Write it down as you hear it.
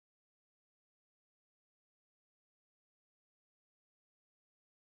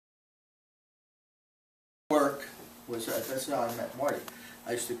work was, that's how I met Marty.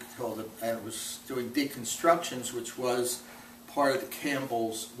 I used to call it, and it was doing deconstructions, which was part of the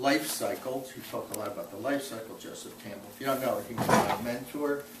Campbell's life cycle. He talked a lot about the life cycle, Joseph Campbell. If you don't know, he's my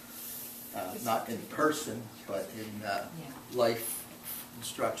mentor, not in person, but in life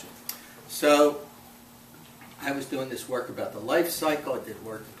instruction. So I was doing this work about the life cycle. I did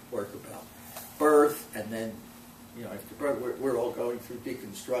work about birth, and then, you know, after birth, we're all going through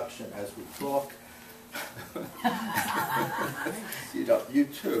deconstruction as we talk. You know, you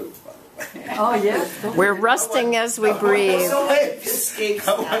too, by the way. Oh, yes. We're rusting as we breathe. No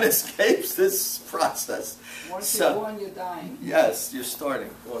one escapes this process. Once you're born, you're dying. Yes, you're starting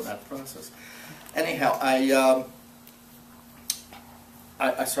on that process. Anyhow,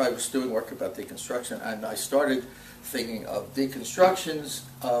 so I was doing work about deconstruction, and I started thinking of deconstructions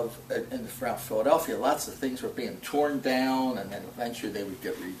around Philadelphia. Lots of things were being torn down, and then eventually they would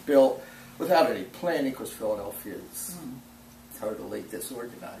get rebuilt without any planning, because Philadelphia is totally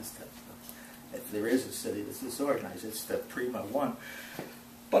disorganized. If there is a city that's disorganized, it's the primo one.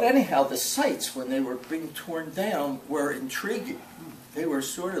 But anyhow, the sites, when they were being torn down, were intriguing. They were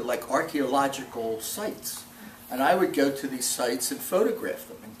sort of like archaeological sites. And I would go to these sites and photograph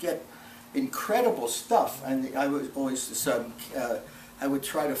them and get incredible stuff. And I was always, I would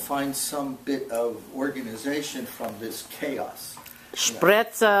try to find some bit of organization from this chaos.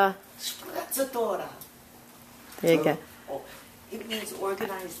 Sprezza. Sprezzatura. There you go. Oh, it means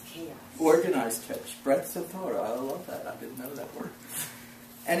organized chaos. Organized chaos. Sprezzatura. I love that. I didn't know that word.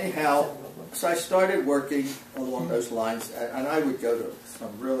 Anyhow, so I started working along those lines, and I would go to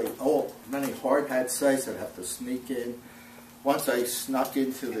some really many hard hat sites. I'd have to sneak in. Once I snuck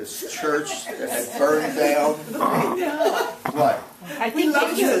into this church that had burned down. What? I think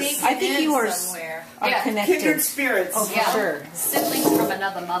you were somewhere. connected. Kindred spirits. Oh, for sure. Siblings from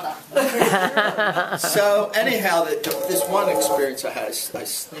another mother. So anyhow, this one experience I had, I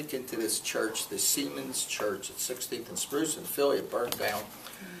sneak into this church, the Siemens Church at 16th and Spruce in Philly. It burned down.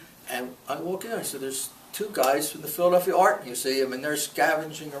 And I walk in, I said, there's two guys from the Philadelphia Art Museum, and they're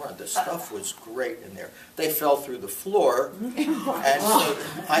scavenging around. The stuff was great in there. They fell through the floor, and so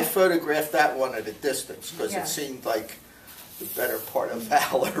I photographed that one at a distance, because it seemed like the better part of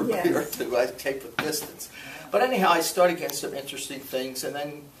valor to take a distance. But anyhow, I started getting some interesting things, and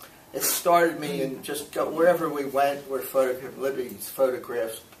then it started me, and just go wherever we went, we're photographing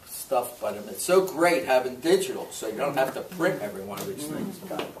photographs, stuff by them. It's so great having digital, so you don't have to print every one of these things.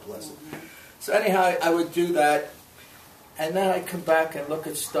 God bless it. So anyhow, I would do that, and then I'd come back and look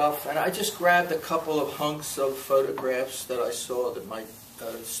at stuff, and I just grabbed a couple of hunks of photographs that I saw that might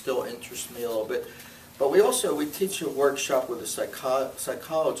still interest me a little bit. But we teach a workshop with a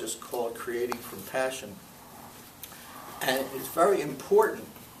psychologist called Creating from Passion. And it's very important,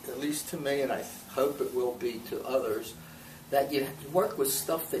 at least to me, and I hope it will be to others, that you work with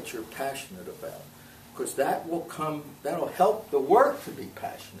stuff that you're passionate about. Because that'll help the work to be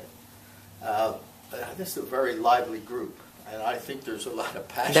passionate. This is a very lively group, and I think there's a lot of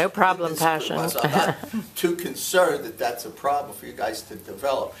passion. No problem, passion. I'm not too concerned that that's a problem for you guys to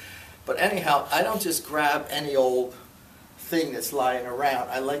develop. But anyhow, I don't just grab any old thing that's lying around.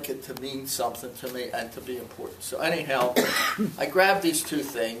 I like it to mean something to me and to be important. So anyhow, I grabbed these two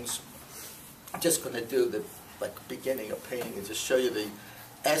things. I'm just going to do the beginning of painting and just show you the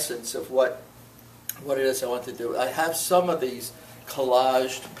essence of what it is I want to do. I have some of these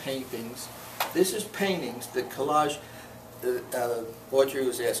collaged paintings. This is paintings. The collage, Audrey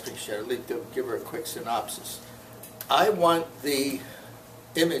was asking Shirley to give her a quick synopsis. I want the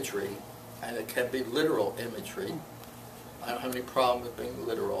imagery, and it can be literal imagery. I don't have any problem with being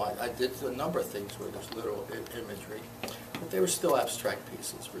literal. I did a number of things where there's literal imagery, but they were still abstract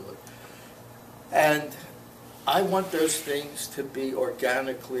pieces, really. And I want those things to be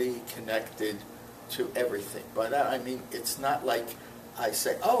organically connected to everything. By that I mean it's not like I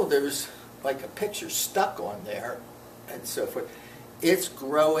say, oh, there's like a picture stuck on there, and so forth. It's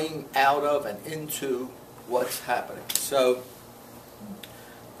growing out of and into what's happening. So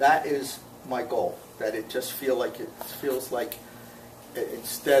that is my goal, that it just feels like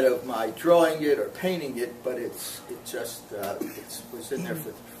instead of my drawing it or painting it, but it was in there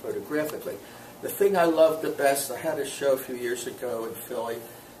photographically. The thing I love the best, I had a show a few years ago in Philly,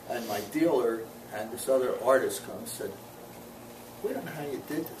 and my dealer and this other artist come and said, we don't know how you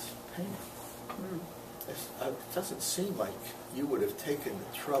did this painting. It doesn't seem like you would have taken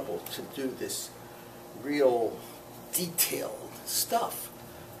the trouble to do this real detailed stuff.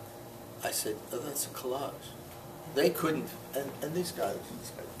 I said, oh, that's a collage. They couldn't, and these guys,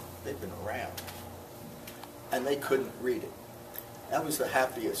 they've been around, and they couldn't read it. That was the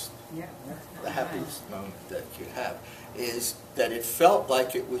happiest moment that you have, is that it felt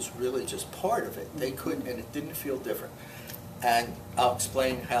like it was really just part of it. They couldn't, and it didn't feel different. And I'll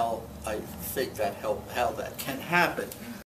explain how I think that how that can happen.